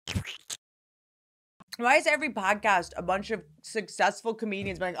Why is every podcast a bunch of successful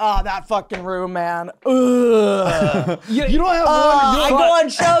comedians being like, oh, that fucking room, man. Ugh. You don't have one. I go on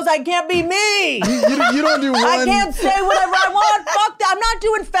shows, I can't be me. You don't do one. I can't say whatever I want. Fuck that. I'm not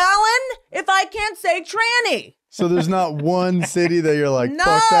doing Fallon if I can't say tranny. So there's not one city that you're like, No.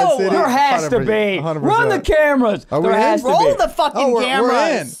 fuck that city? There has to be. 100%. Run the cameras. Are we There in? has to Roll be. the fucking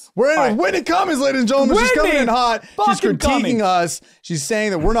cameras. We're in with Whitney Cummings, ladies and gentlemen. She's coming in Whitney hot. She's fucking critiquing Cummings. us. She's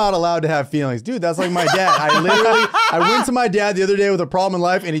saying that we're not allowed to have feelings. Dude, that's like my dad. I went to my dad the other day with a problem in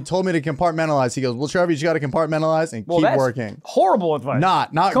life, and he told me to compartmentalize. He goes, well, Trevor, you just got to compartmentalize and keep that's working. Horrible advice.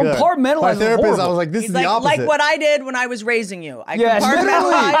 Not good. Compartmentalize My is therapist, horrible. I was like, this He's is the opposite. like what I did when I was raising you. I Yes,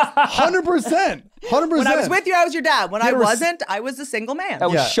 compartmentalized. 100%. When I was with you, I was your dad. When I had a wasn't, I was a single man. That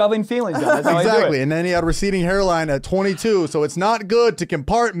was Yeah. shoving feelings down. That's how I do Exactly. it. And then he had receding hairline at 22, so it's not good to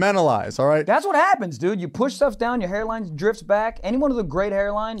compartmentalize, all right? That's what happens, dude. You push stuff down, your hairline drifts back. Anyone with a great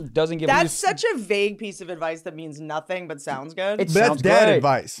hairline doesn't give That's such a vague piece of advice that means nothing but sounds good. It But that's sounds dad great.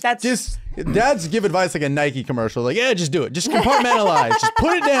 advice. That's- just dads give advice like a Nike commercial. Like, yeah, just do it. Just compartmentalize. Just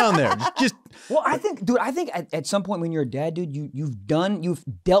put it down there. Just Well, I think at some point when you're a dad, dude, you've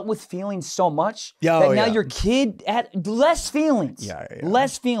dealt with feelings so much that now your kid had less feelings. Yeah.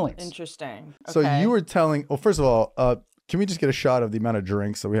 Less feelings. Interesting. So Okay. you were telling. Well, first of all, can we just get a shot of the amount of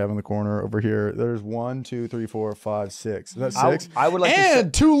drinks that we have in the corner over here? There's 1, 2, 3, 4, 5, 6. Is that 6? I would like to say-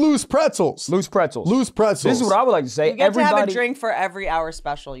 and 2 loose pretzels. Loose pretzels. Loose pretzels. This is what I would like to say. You get to have a Everybody, drink for every hour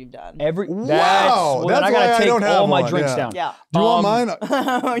special you've done. well, Wow, then that's I why gotta I take don't have all my one, drinks yeah. down. Yeah. Do you want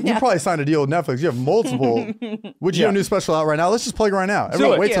mine? You probably signed a deal with Netflix. You have multiple. Would you have a new special out right now? Let's just plug it right now.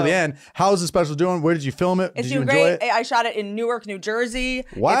 Everyone, it. wait till Yeah. the end. How's the special doing? Where did you film it? It's Did you doing enjoy great. it? I shot it in Newark, New Jersey.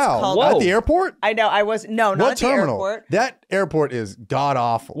 Wow. It's called, Whoa. At the airport? I know. I was not What at the terminal? airport. That airport is god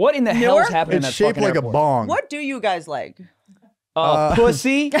awful. What in the hell is Newark? happening in It's that shaped fucking like airport? a bong. What do you guys like?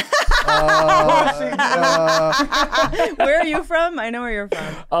 Pussy. Where are you from? I know where you're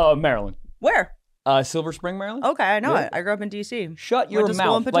from. Maryland. Where? Silver Spring, Maryland. Okay, I know Really? it. I grew up in D.C. Shut your Went to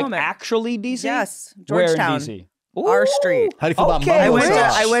school in mouth. Like Potomac. actually DC? Yes, Where in Georgetown. DC? Our street. How do you feel about Okay, mumbo I went to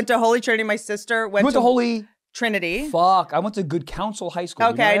sauce? I went to Holy Trinity. My sister went You went to Holy. Trinity. Fuck. I went to Good Counsel High School.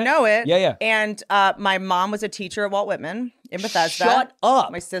 You Okay, I that? know it. Yeah, yeah. And my mom was a teacher at Walt Whitman in Bethesda. Shut up.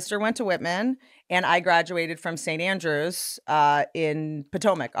 My sister went to Whitman, and I graduated from St. Andrews in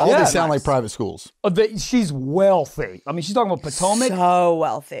Potomac. All they sound like private schools. She's wealthy. I mean, she's talking about Potomac. So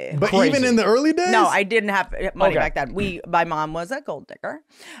wealthy. But Crazy. even in the early days? No, I didn't have money Okay. back then. My mom was a gold digger,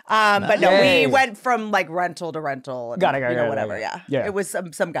 but no, we Nice. went from like rental to rental. And, Got it, whatever. yeah. Yeah, Yeah. It was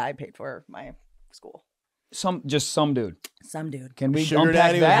some guy paid for my school. Some dude. Some dude. Can we Sugar unpack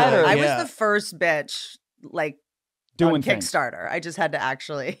daddy was that? like- Or I Yeah. was the first bitch like doing on things? Kickstarter. I just had to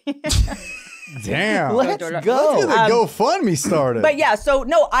actually. Damn. Let's Go. Look go. at the GoFundMe started. But yeah, so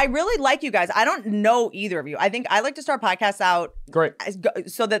no, I really like you guys. I don't know either of you. I think I like to start podcasts out Great.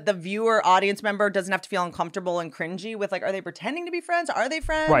 so that the viewer, audience member doesn't have to feel uncomfortable and cringy with like, are they pretending to be friends? Are they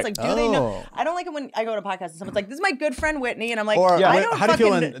friends? Right. Like, do they know? Oh. I don't like it when I go to podcasts and someone's like, this is my good friend Whitney. And I'm like, Or I don't how do you feel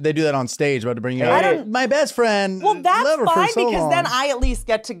fucking- when they do that on stage about to bring you I out? don't- My best friend. Well, that's love her for fine so because long. then I at least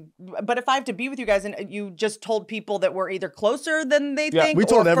get to. But if I have to be with you guys and you just told people that we're either closer than they think, we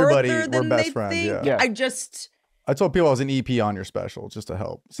told or everybody further we're than best they friends, think, yeah. I just I told people I was an EP on your special just to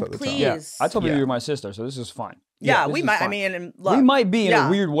help set the tone. Please. Yeah. I told you Yeah. you're my sister, so this is fine. yeah, this we is might. I fine. mean, and look, We might be in yeah. a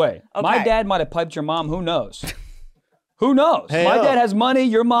weird way. My Okay. dad might have piped your mom. Who knows? Who knows? Hey, My yo. dad has money.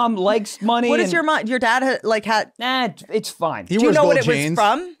 Your mom likes money. What is and- your mom? Your dad had Nah, it's fine. He Do you wears know what gold it chains. was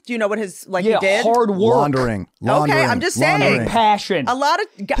from? Do you know what his like yeah, he did? hard work. Laundering. Okay, I'm just saying. laundering. Passion. A lot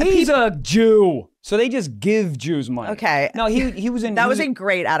of He's a Jew, so they just give Jews money. Okay. No, he was in. that he was a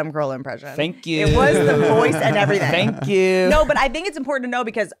great Adam Carolla impression. Thank you. It was the voice and everything. Thank you. No, but I think it's important to know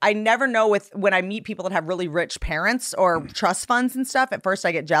because I never know when I meet people that have really rich parents or trust funds and stuff. At first,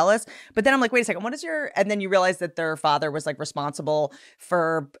 I get jealous, but then I'm like, wait a second, what is your? And then you realize that their father was like responsible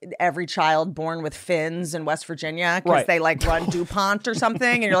for every child born with fins in West Virginia because Right. they like run DuPont or something,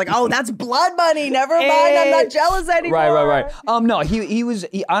 and you're like, oh, that's blood money. Never mind, I'm not jealous anymore. Right. No, he was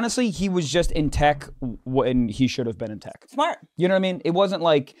honestly he was just in tech when he should have been in tech. Smart. You know what I mean? It wasn't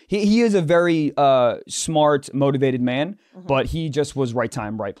like he is a very smart, motivated man, but he just was right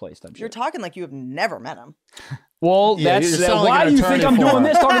time, right place. Type You're shit. talking like you have never met him. Well, Yeah, that's you sound like why an do you think attorney I'm for doing him.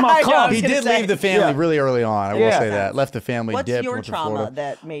 this? Talking I about know. cum. He gonna did say. leave the family Yeah. really early on. I will Yeah. say that. Left the family. What's dipped, your went to trauma Florida.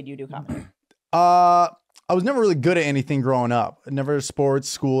 that made you do comedy? I was never really good at anything growing up. Never sports,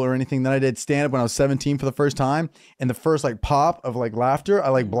 school, or anything. Then I did stand up when I was 17 for the first time. And the first like pop of like laughter, I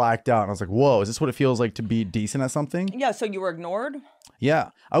like blacked out. And I was like, whoa, is this what it feels like to be decent at something? Yeah, so you were ignored?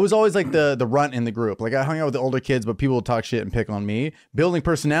 Yeah. I was always like the runt in the group. Like I hung out with the older kids, but people would talk shit and pick on me, building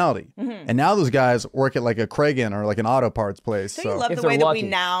personality. And now those guys work at like a Kragen or like an auto parts place. So you love the way that we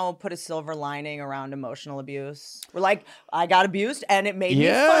now put a silver lining around emotional abuse. We're like, I got abused and it made me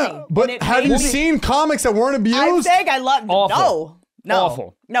funny. But have you seen comics that weren't abused? I think I love No.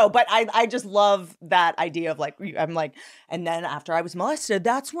 Awful. No, but I just love that idea of like, I'm like, and then after I was molested,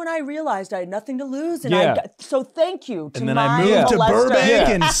 that's when I realized I had nothing to lose. And so thank you to And then my I moved to molester. Burbank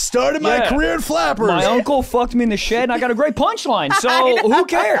and started my career in flappers. My uncle fucked me in the shed and I got a great punchline. So who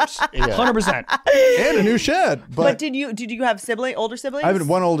cares? 100%. And a new shed. But did you have older siblings? I have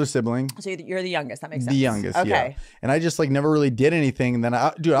one older sibling. So you're the youngest. That makes sense. The youngest, okay. yeah. And I just like never really did anything. And then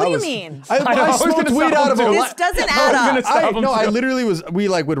What do you mean? I smoked weed out of a This doesn't add up. I literally we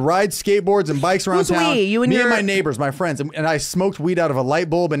like would ride skateboards and bikes around town. We? You and me your... and my neighbors, my friends, and I smoked weed out of a light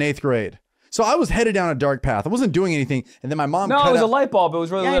bulb in 8th grade. So I was headed down a dark path. I wasn't doing anything, and then my mom. No, it was a light bulb. It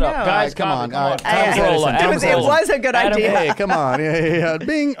was really lit up. Guys, come on. Come on. It was a good idea. Hey, come on. Yeah.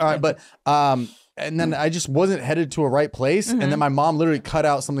 Bing. All right, but and then I just wasn't headed to a right place, and then my mom literally cut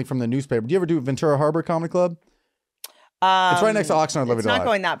out something from the newspaper. Do you ever do Ventura Harbor Comedy Club? It's right next to Oxnard. It's not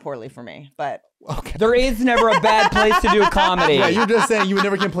going that poorly for me, but. Okay. There is never a bad place to do a comedy. Yeah, you're just saying you would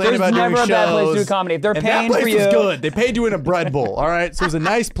never complain about doing shows. There's never a bad place to do comedy. If they're paying for you. That place was good. They paid you in a bread bowl, all right? So it was a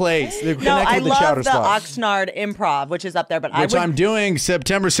nice place. They I with the chowder love the spot. Oxnard Improv, which is up there. But I'm doing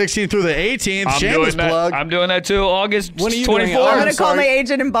September 16th through the 18th. Shameless plug. I'm doing that too. August 24th. I'm going to call my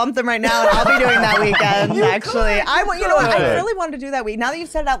agent and bump them right now, and I'll be doing that weekend, actually. I really wanted to do that week. Now that you've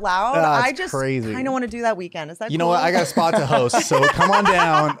said it out loud, I just kind of want to do that weekend. Is that cool? You know what? I got a spot to host, so come on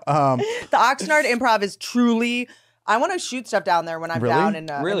down. The Oxnard Improv is truly. I want to shoot stuff down there when I'm down in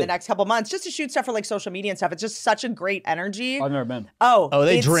the next couple months, just to shoot stuff for like social media and stuff. It's just such a great energy. I've never been. Oh,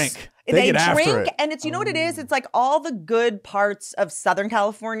 they drink. They get after it. And it's, you know what it is? It's like all the good parts of Southern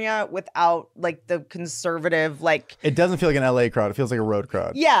California without like the conservative, like. It doesn't feel like an LA crowd. It feels like a road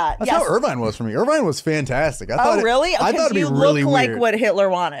crowd. Yeah. That's how Irvine was for me. Irvine was fantastic. I thought really? I thought it'd be really look weird. like what Hitler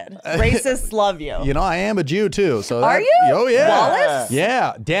wanted. Racists love you. You know, I am a Jew too. So are you? Oh yeah. Wallace?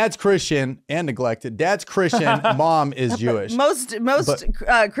 Yeah. Dad's Christian and neglected. Dad's Christian. Mom is Jewish. Most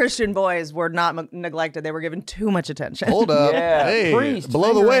Christian boys were not neglected. They were given too much attention. Hold up. Yeah. Hey, Priest,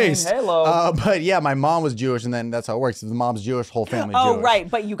 below the waist. Hello. But yeah, my mom was Jewish, and then that's how it works. If the mom's Jewish, whole family Jewish. Oh, right.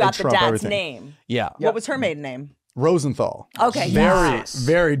 But you got the dad's everything. name. Yeah. What was her maiden name? Rosenthal. Okay.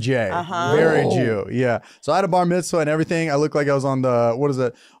 Very J. Very Jew. Yeah. So I had a bar mitzvah and everything. I looked like I was on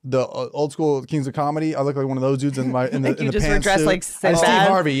the old school Kings of Comedy. I looked like one of those dudes in the like in you the just were dressed like Steve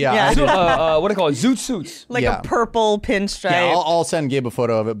Harvey. Yeah. What do they call it? Zoot suits. Like a purple pinstripe. Yeah. I'll send Gabe a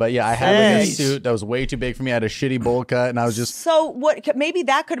photo of it. But yeah, I had like a suit that was way too big for me. I had a shitty bowl cut, and I was just. So what? Maybe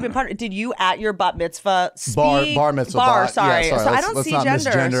that could have been part of it. Did you at your bat mitzvah speak? Bar mitzvah. Sorry. Yeah, So I don't see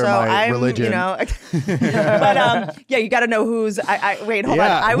gender. So I'm religion. You know. But yeah, you got to know who's. Wait, hold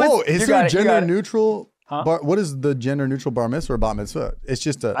on. Whoa, is there gender neutral? Huh? What is the gender neutral bar mitzvah or bat mitzvah? It's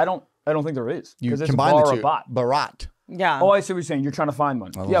just a. I don't think there is. You it's combine a bar the two. Or Barat. Yeah. Oh, I see what you're saying. You're trying to find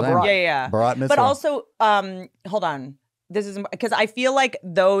one. Barat. Yeah. Barat mitzvah. But also, hold on. This is because I feel like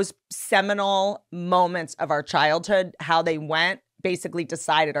those seminal moments of our childhood, how they went, basically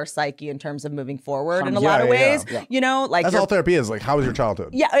decided our psyche in terms of moving forward in a lot of ways. Yeah. You know, like that's all therapy is. Like, how was your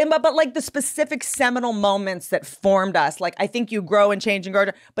childhood? Yeah, but like the specific seminal moments that formed us. Like, I think you grow and change and grow,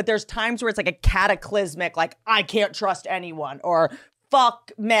 but there's times where it's like a cataclysmic, like I can't trust anyone or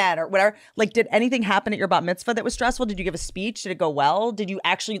fuck men or whatever. Like, did anything happen at your bat mitzvah that was stressful? Did you give a speech? Did it go well?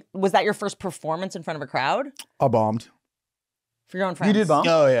 Was that your first performance in front of a crowd? I bombed. For your own friends. You did bomb?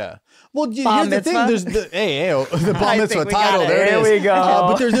 Oh, yeah. Well, here's the thing. There's the bar mitzvah title. There we go.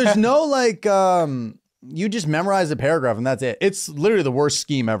 But there's no like, you just memorize a paragraph and that's it. It's literally the worst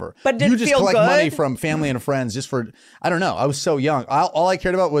scheme ever. But did you it just feel collect good? money from family and friends just for, I don't know. I was so young. All I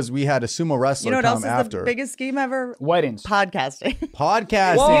cared about was we had a sumo wrestler You know what come else is after. the biggest scheme ever? Weddings. Podcasting.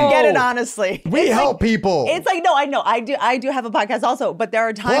 Podcasting. You get it, honestly. We help people. It's like, no, I know. I do have a podcast also, but there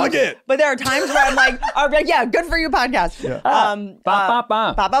are times. Plug it. But there are times where I'm like, yeah, good for you, podcast. Yeah.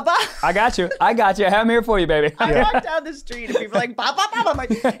 I got you. I'm here for you, baby. I walk down the street and people are like, bah, bah, bah. I'm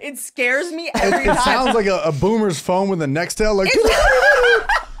like, it scares me every time. It sounds like a boomer's phone with a Nextel. Like, dude,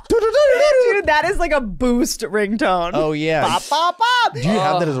 that is like a boost ringtone. oh, yeah. Bop, bop, bop. Do you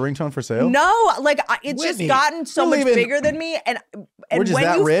have that as a ringtone for sale? No, like it's Whitney, just gotten so much bigger than me, and we're just when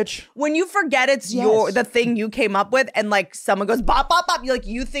that rich. When you forget it's the thing you came up with, and like someone goes bop bop bop,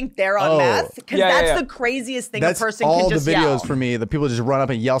 you think they're on meth because that's the craziest thing a person can just all the videos yell. for me. The people just run up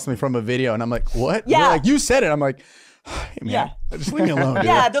and yell something from a video, and I'm like, what? Yeah. They're like, you said it. I'm like, Hey, man, just leave me alone, dude.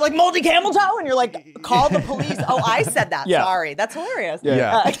 Yeah, they're like moldy camel toe, and you're like, call the police. Oh, I said that. Sorry, that's hilarious.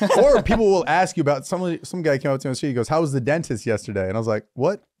 Yeah. Or people will ask you about some guy came up to me on the street. He goes, "How was the dentist yesterday?" And I was like,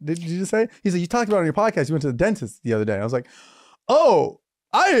 "What did you just say?" He's like, "You talked about it on your podcast. You went to the dentist the other day." And I was like, "Oh,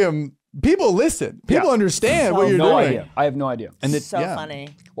 I am." People listen. People understand what you're doing. Idea. I have no idea. And it's so funny.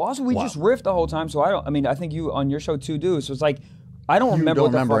 Well, also we just riffed the whole time, so I mean, I think you on your show too do. So it's like I don't remember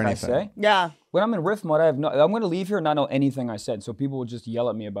what the fuck I say. Yeah. When I'm in riff mode, I'm going to leave here and not know anything I said. So people will just yell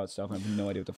at me about stuff and I have no idea what the